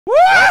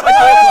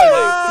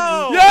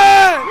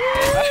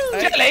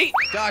right?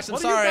 Gosh, I'm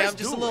What are you sorry. guys I'm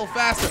just a doing? little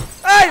faster.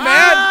 Hey, man!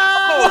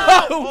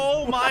 Ow!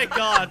 Whoa! Oh my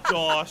God,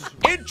 Josh.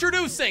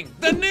 Introducing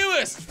the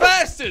newest,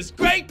 fastest,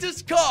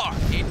 greatest car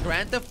in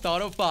Grand Theft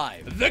Auto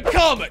 5, the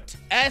Comet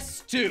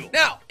S2.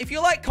 Now, if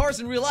you like cars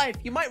in real life,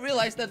 you might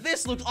realize that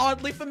this looks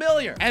oddly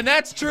familiar. And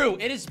that's true.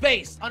 It is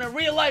based on a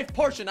real-life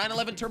Porsche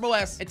 911 Turbo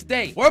S. And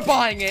today, we're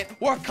buying it,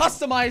 we're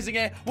customizing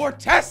it, we're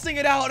testing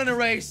it out in a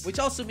race, which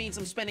also means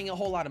I'm spending a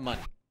whole lot of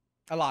money.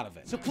 A lot of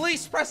it. So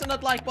please press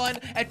that like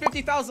button. At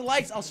 50,000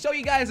 likes, I'll show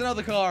you guys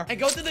another car and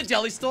go to the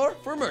deli store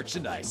for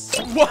merchandise.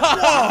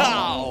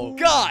 Wow!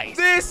 Guys,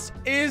 this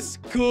is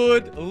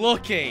good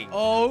looking.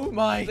 Oh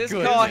my goodness.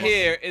 This car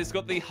here has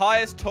got the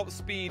highest top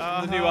speed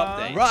from the new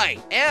update. Right,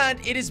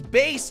 and it is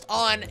based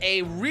on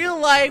a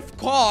real-life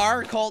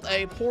car called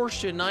a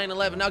Porsche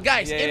 911. Now,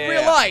 guys, in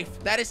real life,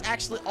 that is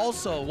actually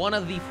also one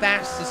of the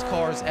fastest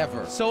cars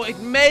ever. So it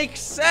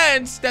makes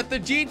sense that the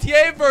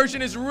GTA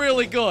version is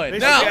really good.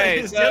 Now,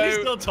 Okay, so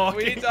still talking.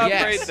 we need to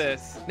upgrade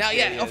this. Now,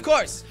 of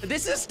course,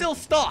 this is still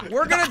stock.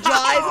 We're gonna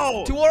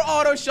drive to our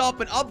auto shop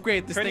and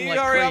upgrade this thing like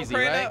crazy,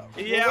 right?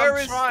 Yeah, Where I'm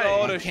is the trying.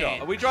 auto I shop?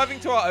 can't. Are we driving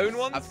to our own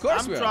ones? Of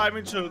course I'm we are.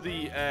 driving to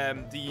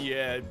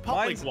the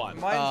public one.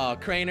 Oh,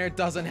 Craner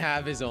doesn't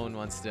have his own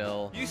one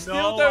still. You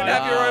still don't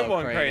have your own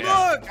one, Crainer.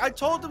 Crainer. Look, I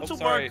told them to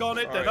sorry, work on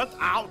it. They're not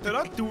out. They're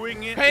not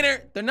doing it.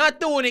 Crainer, they're not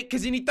doing it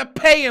because you need to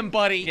pay him,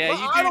 buddy. Yeah, Well,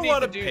 you I do don't need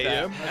want to to do pay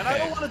that. him, and I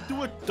don't want to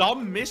do a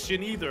dumb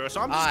mission either.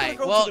 So I'm just gonna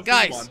go well, to the free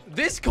guys, one.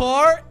 this car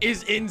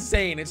is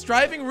insane. It's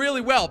driving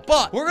really well,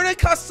 but we're gonna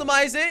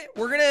customize it.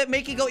 We're gonna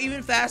make it go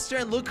even faster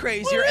and look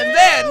crazier, and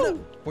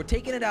then we're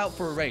taking it out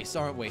for a race,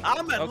 aren't we?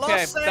 I'm at Okay,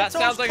 Los Santos that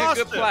sounds like a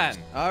good Customs. plan.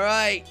 All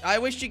right. I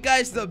wish you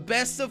guys the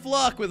best of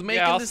luck with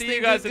making I'll this see thing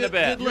you guys in a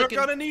bit. You're looking.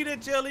 gonna need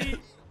it, Jelly.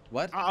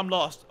 What? I'm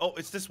lost. Oh,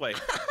 it's this way.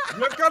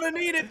 You're gonna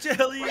need it,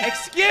 Jelly.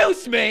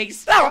 Excuse me,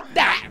 stop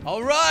that!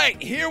 All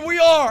right, here we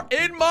are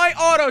in my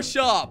auto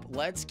shop.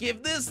 Let's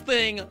give this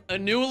thing a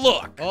new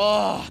look.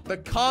 Oh, the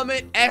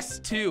Comet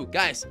S2.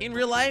 Guys, in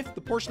real life, the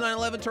Porsche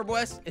 911 Turbo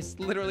S is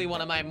literally one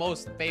of my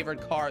most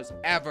favorite cars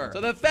ever. So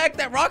the fact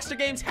that Rockstar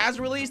Games has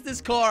released this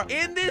car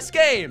in this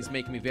game is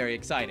making me very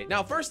excited.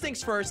 Now, first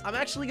things first, I'm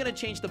actually gonna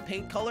change the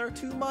paint color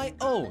to my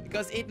own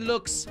because it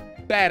looks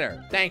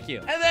better. Thank you.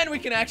 And then we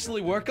can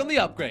actually work on the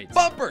upgrades.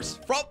 Bumpers,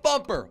 front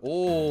bumper.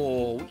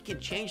 Oh, we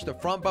can change the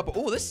front bumper.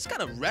 Oh, this is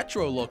kind of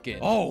retro looking.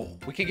 Oh,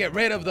 we can get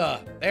rid of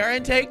the air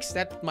intakes.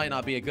 That might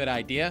not be a good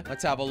idea.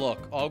 Let's have a look.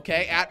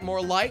 Okay, add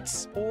more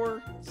lights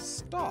or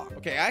stock.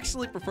 Okay, I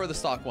actually prefer the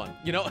stock one.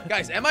 You know,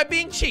 guys, am I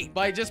being cheap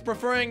by just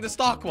preferring the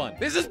stock one?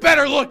 This is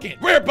better looking.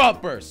 Rear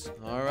bumpers.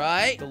 All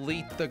right,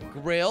 delete the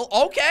grill.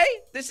 Okay,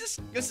 this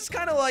is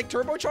kind of like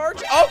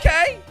turbocharged.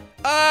 Okay,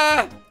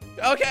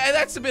 okay,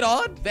 that's a bit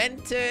odd.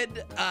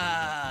 Vented,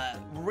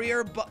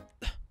 rear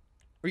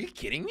Are you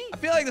kidding me? I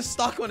feel like the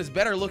stock one is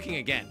better looking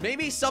again.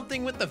 Maybe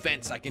something with the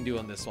vents I can do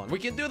on this one. We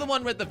can do the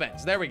one with the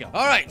vents. There we go.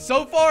 All right,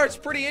 so far it's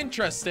pretty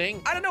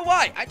interesting. I don't know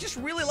why. I just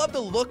really love the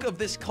look of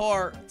this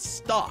car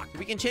stock.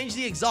 We can change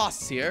the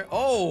exhausts here.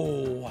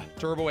 Oh,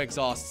 turbo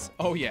exhausts.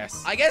 Oh,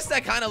 yes. I guess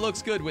that kind of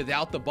looks good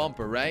without the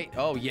bumper, right?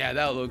 Oh, yeah,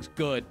 that looks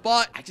good.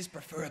 But I just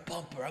prefer a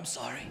bumper. I'm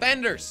sorry.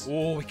 Fenders.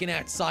 Oh, we can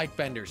add side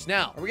fenders.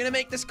 Now, are we going to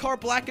make this car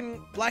black and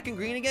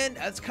green again?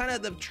 That's kind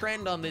of the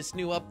trend on this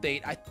new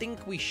update. I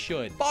think we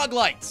should. Fog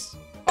lights.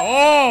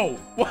 Oh,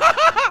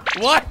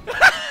 what?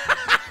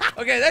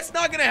 Okay, that's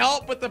not gonna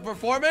help with the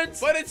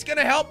performance, but it's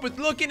gonna help with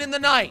looking in the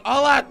night.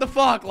 I'll add the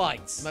fog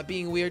lights. Am I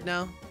being weird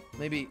now?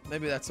 Maybe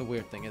that's a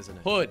weird thing, isn't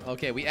it? Hood.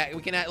 Okay, we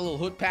can add little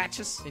hood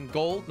patches in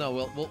gold. No,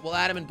 we'll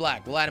add them in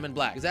black. We'll add them in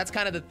black because that's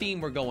kind of the theme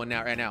we're going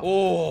now right now.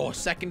 Oh,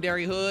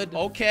 secondary hood.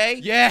 Okay,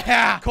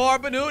 yeah.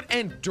 Carbon hood,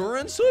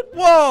 endurance hood.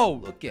 Whoa,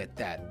 look at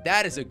that.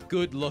 That is a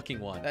good looking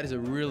one. That is a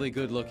really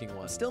good looking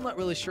one. Still not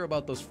really sure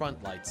about those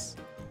front lights.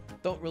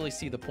 Don't really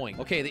see the point.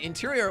 Okay, the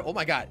interior, oh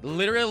my god,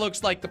 literally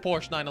looks like the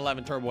Porsche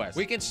 911 Turbo S.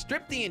 We can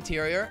strip the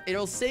interior.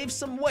 It'll save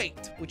some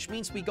weight, which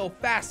means we go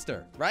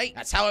faster, right?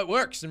 That's how it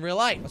works in real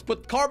life. Let's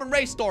put carbon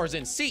race doors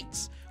in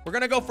seats. We're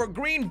gonna go for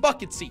green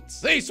bucket seats.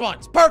 These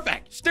ones,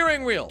 perfect.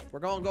 Steering wheel. We're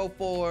gonna go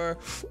for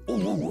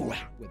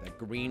with a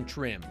green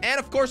trim. And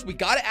of course, we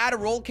gotta add a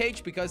roll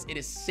cage because it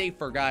is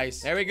safer, guys.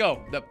 There we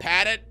go. The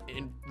padded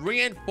and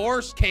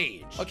reinforced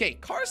cage. Okay,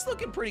 car's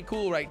looking pretty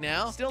cool right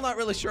now. Still not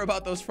really sure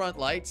about those front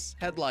lights.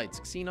 Headlights,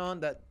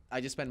 xenon, that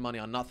I just spent money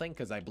on nothing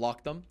because I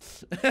blocked them.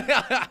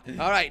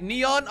 All right,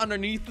 neon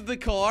underneath the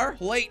car.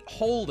 Plate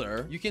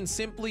holder. You can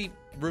simply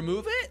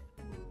remove it.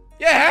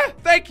 Yeah,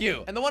 thank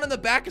you. And the one in the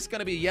back is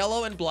gonna be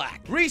yellow and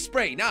black.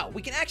 Respray. Now,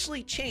 we can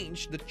actually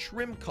change the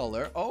trim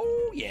color.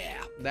 Oh,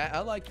 yeah. I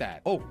like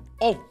that. Oh.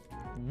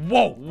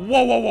 Whoa.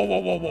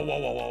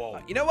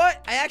 Whoa. You know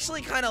what? I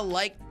actually kind of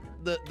like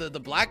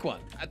the black one.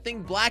 I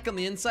think black on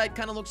the inside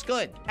kind of looks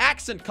good.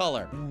 Accent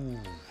color. Ooh.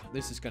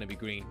 this is gonna be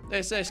green.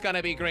 This is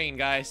gonna be green,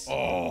 guys.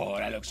 Oh,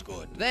 that looks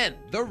good. Then,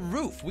 the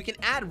roof. We can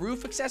add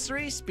roof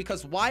accessories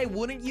because why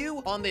wouldn't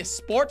you on this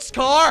sports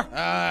car?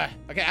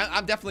 Okay,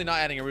 I'm definitely not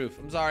adding a roof.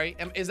 I'm sorry.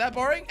 Is that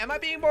boring? Am I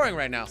being boring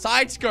right now?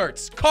 Side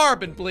skirts.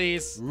 Carbon,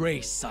 please.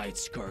 Race side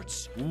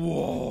skirts.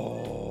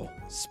 Whoa.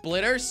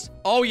 Splitters?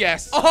 Oh,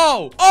 yes.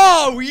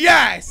 Oh,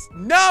 yes.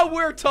 Now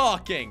we're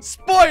talking.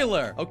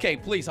 Spoiler. Okay,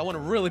 please. I want a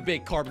really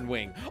big carbon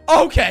wing.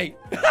 Okay.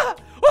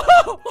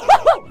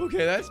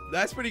 Okay,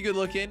 that's pretty good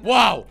looking.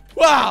 Wow.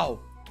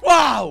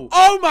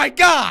 Oh my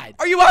god!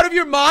 Are you out of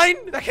your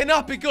mind? That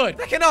cannot be good.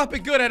 That cannot be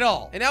good at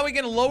all. And now we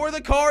can lower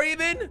the car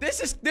even?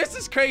 This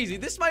is crazy.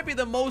 This might be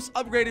the most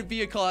upgraded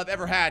vehicle I've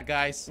ever had,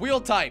 guys.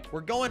 Wheel type.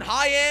 We're going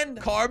high-end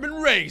carbon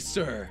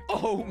racer.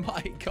 Oh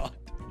my god.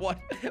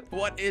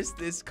 What is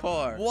this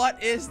car?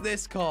 What is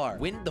this car?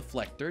 Wind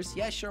deflectors?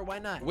 Yeah, sure, why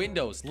not?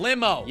 Windows,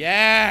 limo.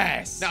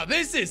 Yes. Now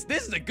this is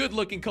a good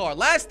looking car.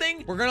 Last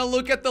thing, we're gonna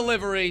look at the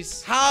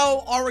liveries.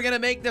 How are we gonna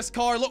make this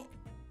car look?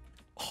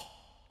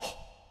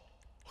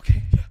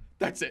 Okay,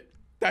 that's it.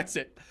 That's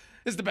it.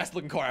 This is the best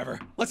looking car ever.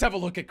 Let's have a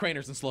look at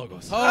Craners and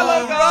Slogos.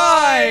 Hello,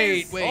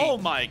 guys. Wait. Oh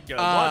my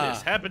god, what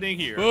is happening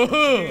here?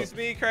 Excuse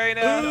me,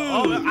 Craner.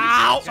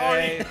 Ow, Okay,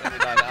 sorry. let me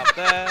line it up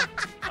there.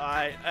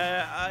 Alright,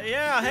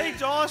 yeah, hey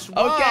Josh.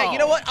 Wow. Okay, you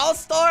know what? I'll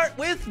start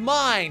with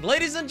mine.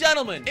 Ladies and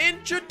gentlemen,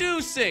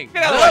 introducing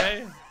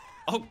Okay.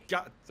 Oh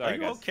god, Sorry, are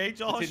you guys. okay,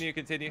 Josh?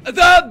 Continue.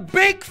 the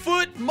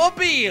Bigfoot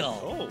Mobile.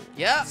 Oh.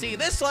 Yeah, see,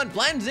 this one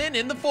blends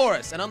in the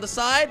forest. And on the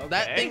side,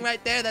 that Okay. thing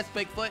right there, that's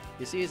Bigfoot.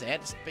 You see his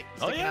head sticking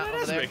out that over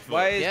is there? Bigfoot.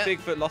 Why has Yeah.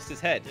 Bigfoot lost his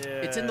head? Yeah,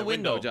 It's in the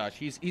window, Josh.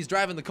 He's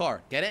driving the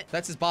car. Get it?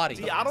 That's his body.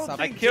 See, I don't Stop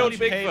think it. killed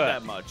Johnny paid Bigfoot.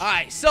 that much. All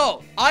right,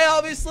 so I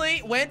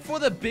obviously went for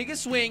the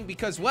biggest wing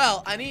because,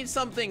 well, I need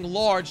something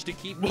large to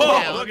keep me Whoa,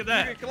 down. look at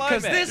that.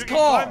 Because this You can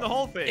car climb the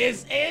whole thing.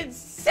 is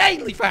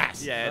insanely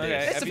fast. Yeah, it Okay.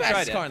 is. It's Have the you tried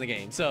fastest it? car in the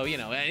game, so, you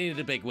know, I needed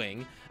a big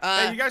wing.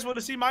 Hey, you guys want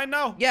to see mine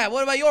now? Yeah,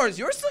 what about yours?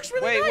 Yours looks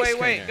really nice, Wait,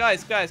 Crainer.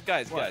 guys.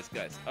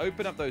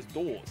 Open up those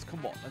doors.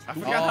 Come on, let's I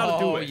do forgot how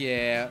to do it.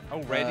 Yeah.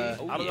 Already?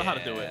 I don't know how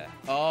to do it.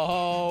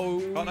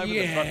 Oh, Can't open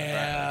the front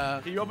yeah.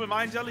 Can you open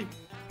mine, Jelly?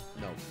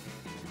 No.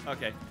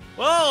 Okay.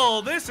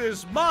 Well, this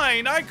is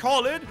mine. I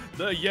call it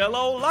the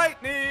Yellow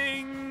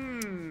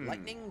Lightning.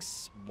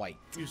 Lightning's white.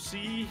 You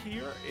see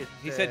here?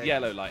 He said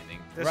yellow lightning.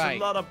 There's Right.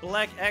 a lot of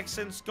black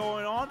accents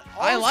going on.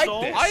 I like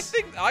Also,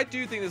 this. I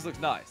do think this looks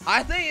nice.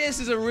 I think this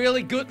is a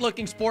really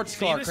good-looking sports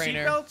See car, the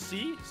Crainer. seatbelt?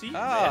 See?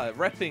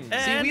 Repping.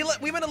 And- See,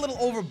 we went a little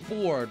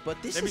overboard,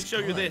 but this Let me is show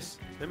you good. this.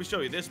 Let me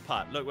show you this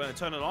part. Look, when I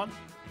turn it on.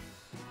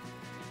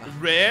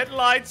 Red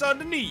lights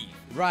underneath.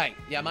 Right.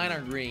 Yeah, mine are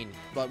green,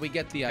 but we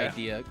get the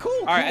idea. Cool,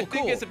 All right, I cool.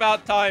 think it's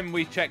about time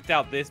we checked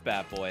out this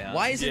bad boy, huh?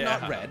 Why is it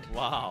not red?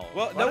 Wow.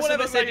 Well, Why no does one it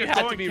ever look said like you you're had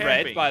to going be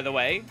camping? red, by the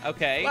way.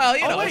 Okay. Well,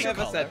 you know, no one it's your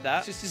ever color. said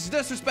that. It's just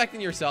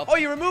disrespecting yourself. Oh,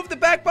 you removed the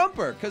back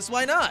bumper, because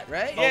why not,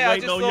 right? Oh, Yeah, I wait,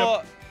 just no, you're-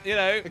 thought, you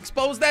know,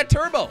 Expose that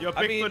turbo. Your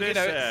I mean, Bigfoot you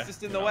know, is, it's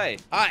just in the way.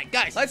 All right,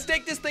 guys, let's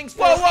take this thing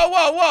Whoa, forward.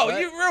 whoa! What?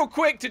 You real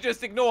quick to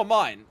just ignore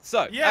mine.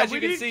 So, Yeah, as we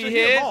you can need see to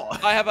hear here, more.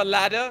 I have a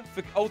ladder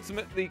for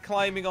ultimately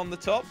climbing on the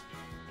top.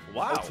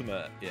 Wow.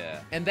 Ultimate,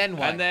 yeah. And then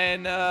what? And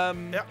then,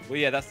 Yep. well,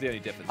 yeah, that's the only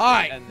difference. All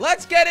right, And,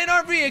 let's get in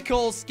our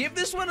vehicles. Give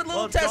this one a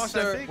little Well, Josh,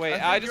 tester. Wait,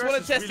 I just yours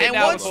wanna is test really it And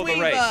now once before the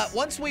we've race.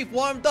 once we've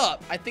warmed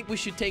up, I think we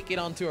should take it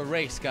onto a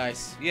race,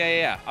 guys.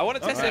 yeah. I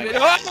want to test Okay. it.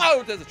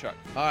 Oh, there's a truck.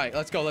 All right,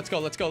 let's go. Where's my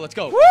door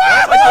closing?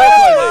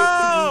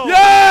 Whoa!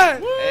 Yeah!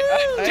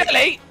 Hey,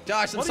 Jelly!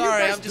 Josh, I'm What are you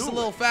sorry. guys I'm just a doing?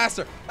 little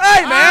faster.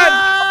 Hey, man!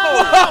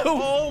 Ow!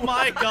 Whoa! Oh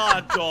my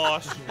god,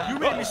 Josh. You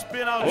made me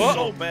spin out Whoa.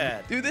 so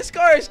bad. Dude, this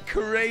car is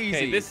crazy.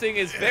 Okay, this thing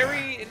is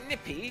very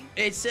nippy.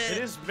 It's It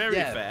is very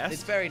fast.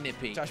 It's very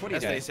nippy. Josh, what do you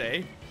As think? they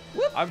say.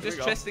 I'm There just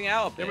we go. testing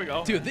out. There we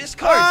go. Dude, this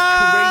car is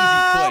I'm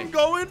crazy quick.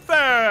 going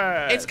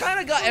fast. It's kind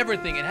of got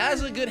everything. It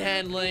has a good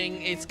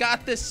handling. It's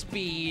got the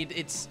speed.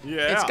 It's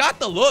Yeah. got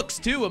the looks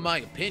too, in my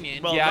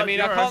opinion. Well, Yeah, I not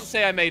mean, I yours. can't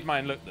say I made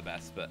mine look the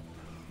best, but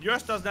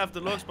Yours doesn't have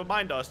the looks, but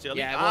mine does, Jelly.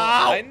 Yeah, Ow!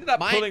 well, I ended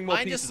up pulling more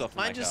mine pieces just, off of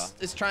mine my just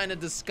car. is trying to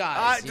disguise.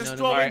 Alright, you just know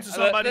throw what I it mean? into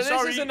somebody. This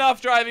Sorry. is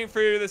enough driving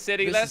through the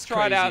city. This Let's is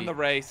try it out crazy. in the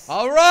race.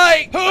 All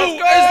right, who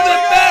is Let's go!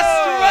 the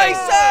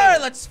best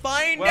racer? Let's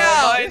find Well,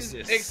 out. mine This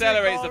is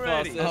accelerates the sick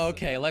already. fastest.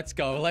 Okay, let's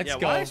go. Let's Yeah,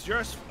 go. why is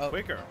yours Oh.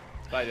 quicker?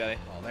 Bye, Jelly.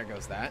 Oh, there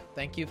goes that.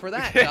 Thank you for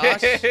that,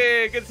 Josh.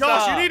 Good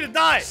stuff. Josh, you need to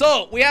die.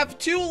 So we have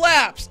 2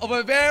 laps of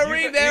a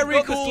very, You've very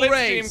got the cool slipstream,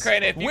 race.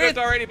 Crane. If you with guys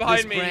are already behind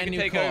this me, you brand can new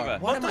take car. over.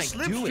 What am does I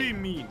slipstream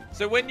doing? mean?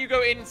 So when you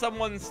go in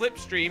someone's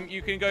slipstream,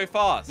 you can go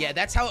fast. Yeah,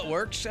 that's how it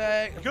works.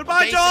 Goodbye,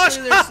 basically, Josh.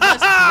 There's less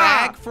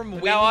drag from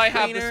wind Now I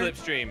have the cleaner.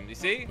 slipstream. You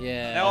see?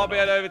 Yeah. Now I'll be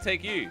able to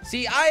overtake you.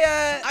 See,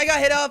 I got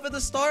hit off at the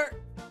start,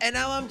 and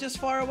now I'm just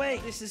far away.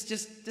 This is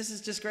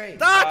just great.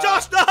 Ah,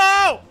 Josh,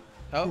 no!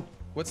 Oh,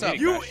 what's up?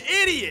 You- You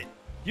idiot!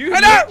 You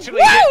I know!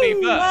 literally hit me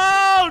Woo! first.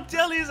 Oh,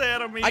 Jelly's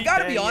ahead of me. I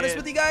gotta be dang honest it.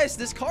 with you guys.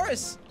 This car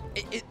is,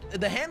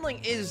 the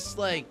handling is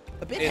like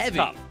a bit It's heavy.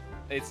 tough.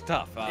 It's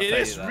tough. I'll It tell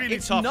is you that. really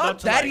It's tough. not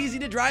to that like. easy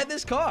to drive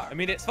this car. I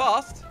mean, it's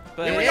fast.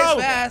 But It Here we is go.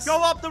 fast.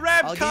 Go up the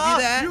ramp, I'll give you car.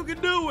 that. You can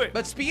do it.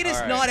 But speed is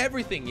All right. not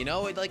everything, you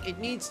know? It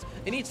needs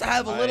to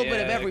have a little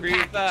bit of every agree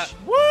with package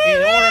that.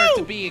 in order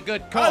to Woo! be a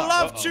good car. I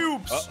love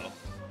tubes.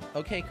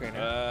 Okay, Crainer.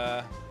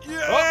 Yeah.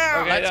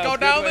 okay, Let's that go was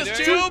down good. this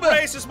We're tube. Tube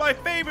race is my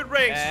favorite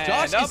race. And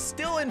Josh up. is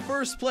still in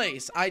first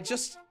place. I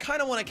just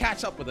kind of want to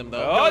catch up with him,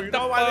 though. Oh, you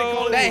know why they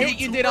call it That a hit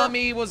you did YouTuber? on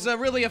me was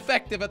really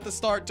effective at the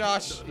start,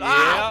 Josh.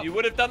 Yeah, you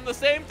would have done the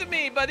same to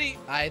me, buddy.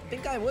 I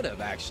think I would have,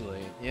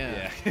 actually.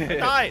 Yeah.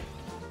 Die.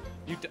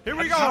 You Here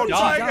we How go. did you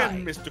Try die?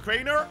 again, Mr.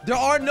 Crainer. There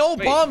are no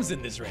Wait. bombs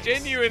in this race.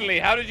 Genuinely,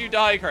 how did you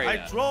die, I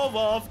Crainer? drove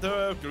off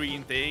the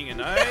green thing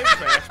and I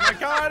crashed my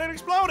car and it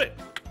exploded.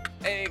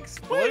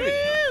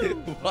 Exploded.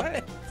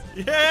 What?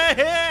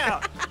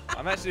 Yeah.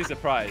 I'm actually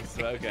surprised,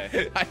 but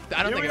okay. I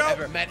don't Here think we I've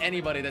go. ever met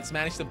anybody that's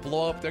managed to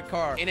blow up their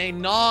car in a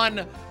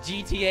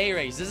non-GTA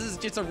race. This is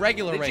just a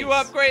regular race. Did you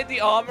upgrade the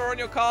armor on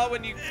your car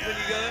when you got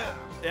it?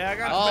 Yeah, I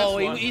got the Oh,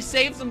 best one. he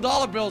saved some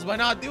dollar bills by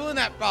not doing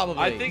that,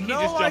 probably. I think he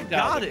No, just I jumped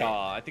out of got the it.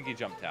 car. I think he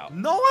jumped out.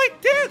 No, I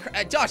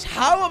did. Josh,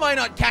 how am I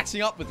not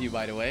catching up with you,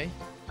 by the way?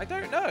 I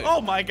don't know.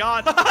 Oh my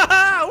God.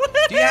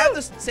 Do you have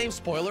the same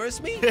spoiler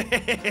as me?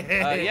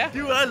 Yeah.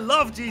 Dude, I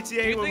love GTA Do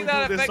you when we think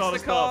that do this affects sort the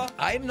of car? stuff.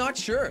 I'm not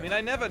sure. I mean,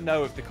 I never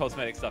know if the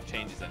cosmetic stuff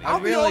changes anything.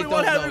 I'm really the only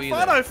one don't know having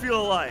fun, either. I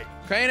feel like.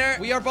 Crainer,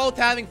 we are both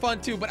having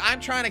fun too, but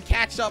I'm trying to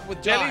catch up with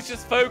Josh. Jelly's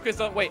just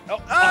focused on. Wait. Oh,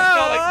 Oh!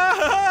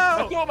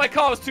 I thought my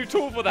car was too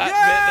tall for that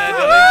Yeah! bit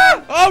there,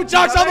 Jelly. Oh,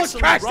 Josh I'm almost actually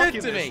crashed rocking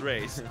into this me.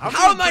 race.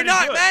 How am I doing not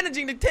pretty good.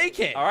 managing to take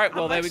it? All right,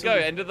 well, there we go.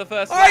 actually- End of the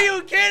first Are lap.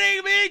 you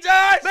kidding me,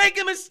 Josh?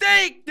 Make a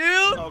mistake, dude.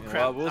 Oh, crap.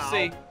 Well, we'll Ow.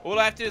 see. All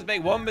I have to do is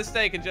make one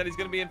mistake, and Jelly's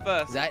gonna be in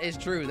first. That is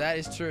true. That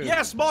is true.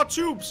 Yes, more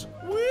tubes.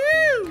 Woo!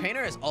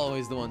 Crainer is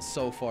always the one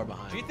so far Do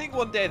behind. you think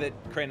one day that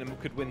Crainer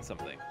could win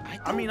something?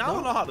 I mean, I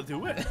don't know how to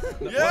do it.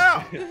 Yeah.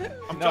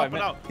 I'm No, I jumping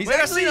meant- out. He's Wait,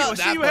 I actually see you. I not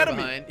see that you far ahead of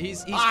me. behind.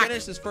 He's Ah,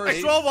 finished his I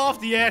first drove off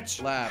the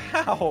edge. lap.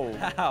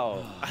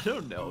 How? I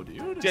don't know, dude.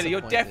 Jelly,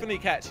 you're Disappointed. definitely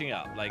catching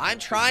up. Like I'm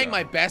trying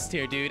my best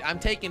here, dude. I'm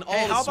taking all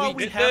Hey, the how about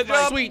we sweet, have,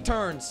 like- sweet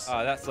turns.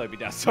 Oh, that slowed me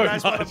down You so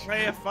guys want much. to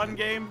play a fun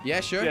game? Yeah,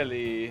 sure.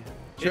 Jelly.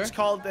 Sure. It's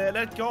called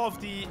Let Go of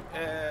the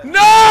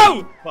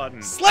No! button.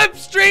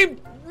 Slipstream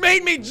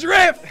made me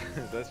drift.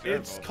 That's your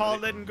It's fault,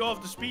 called buddy. Letting Go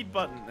of the speed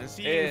button and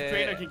see Yeah. if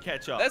Crainer can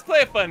catch up. Let's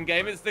play a fun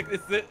game. It's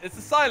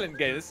a silent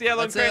game. Let's see how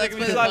long Let's Crainer play can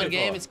be the fun silent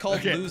game. for. It's called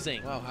Okay.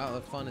 losing. Wow, how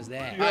fun is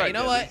that? You're right, you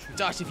know what? Jelly.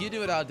 Josh, if you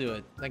do it, I'll do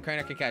it. Then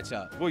Crainer can catch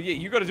up. Well, yeah,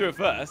 you got to do it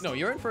first. No,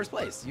 you're in first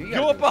place. You gotta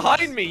You're do it first.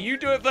 behind me. You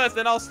do it first,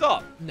 then I'll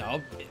stop.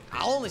 No,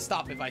 I'll only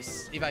stop if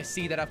I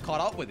see that I've caught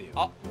up with you.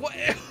 What?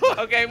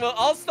 Okay, well,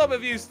 I'll stop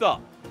if you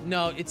stop.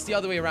 No, it's the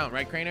other way around,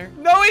 right, Crainer?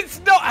 No, it's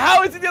not.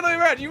 How is it the other way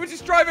around? You were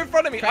just driving in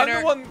front of me. I'm Crainer,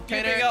 the one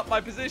Crainer, giving up my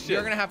position.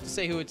 You're gonna have to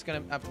say who it's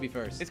gonna have to be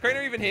first. Is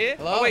Crainer even here?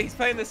 Hello? Oh, wait, he's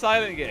playing the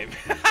silent game.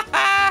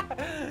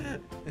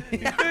 He's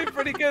doing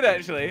pretty good,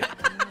 actually.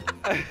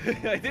 I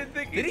didn't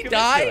think Did he commit to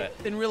die it.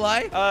 in real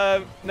life?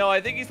 No, I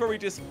think he's probably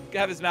just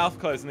have his mouth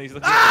closed and he's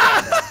looking.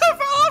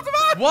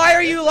 Why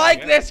are you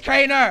like this,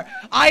 Crainer?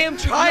 I am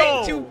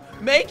trying No. to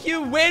make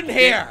you win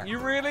here. You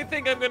really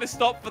think I'm gonna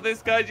stop for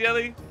this guy,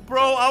 Jelly?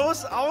 Bro, I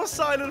was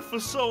silent for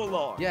so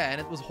long. Yeah, and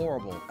it was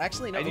horrible.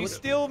 Actually, no, And it you was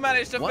still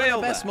managed to one of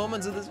fail the best that.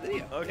 moments of this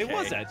video. Okay. It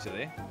was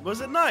actually.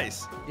 Was it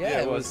nice?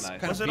 Yeah, it was nice.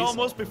 kind Was of it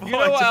almost before You know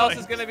I what else joined?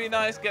 is gonna be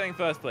nice? Getting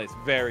first place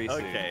very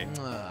soon. Okay.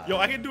 peaceful. Yo,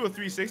 I can do a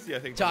 360, I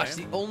think. Josh,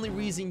 tonight. the only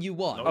reason you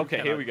won, No. Okay,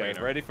 You here we cannot, go.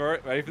 Crainer. Ready for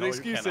it? Ready for No, the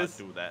you cannot excuses?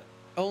 do that.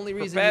 only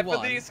reason Prepare you for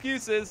won the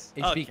excuses.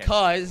 is Okay.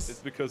 because It's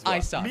because I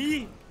what? suck.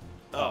 Me?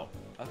 Oh. All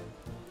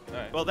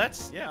right. Well,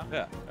 that's, yeah.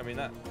 Yeah, I mean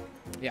that.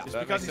 Yeah. Just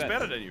That because makes he's sense.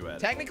 better than you, Ed.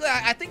 Technically,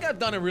 I think I've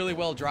done a really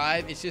well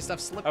drive. It's just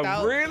I've slipped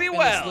out. really in the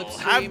well.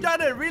 slipstream. I've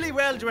done a really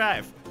well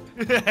drive.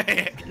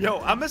 Yo,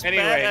 I'm as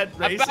Anyway, bad at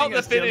racing about the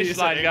as Jelly finish is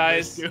at line, English,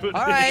 guys. dude.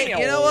 All right,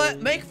 you know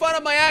what? Make fun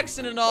of my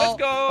accent and all. Let's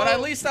go. But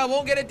at least I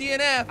won't get a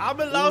DNF. I'm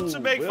allowed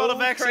to make fun Will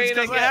of accents Crainer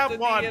because I get have the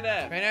one.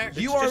 DNF? Crainer, It's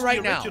you are just the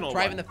right now original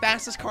driving one. the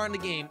fastest car in the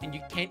game, and you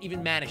can't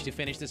even manage to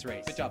finish this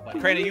race. Good job, buddy.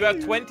 Crainer, you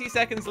have 20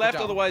 seconds left,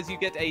 job. otherwise you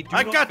get a do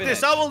I not got finish.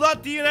 this. I will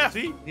not DNF.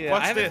 See? Yeah,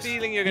 What's I have this? a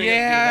feeling you're gonna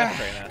Yeah, get DNF,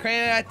 Crainer.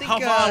 Crainer, I think. How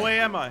far away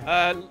am I?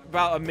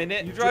 About a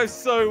minute. You drive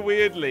so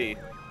weirdly.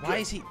 Why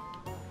is he?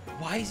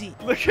 Why is he?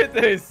 Look at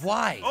this.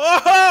 Why?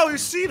 Oh, you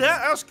see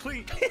that? That was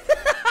clean.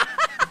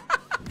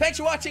 Thanks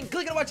for watching.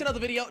 Click and watch another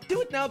video.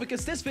 Do it now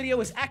because this video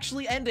is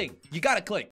actually ending. You gotta click.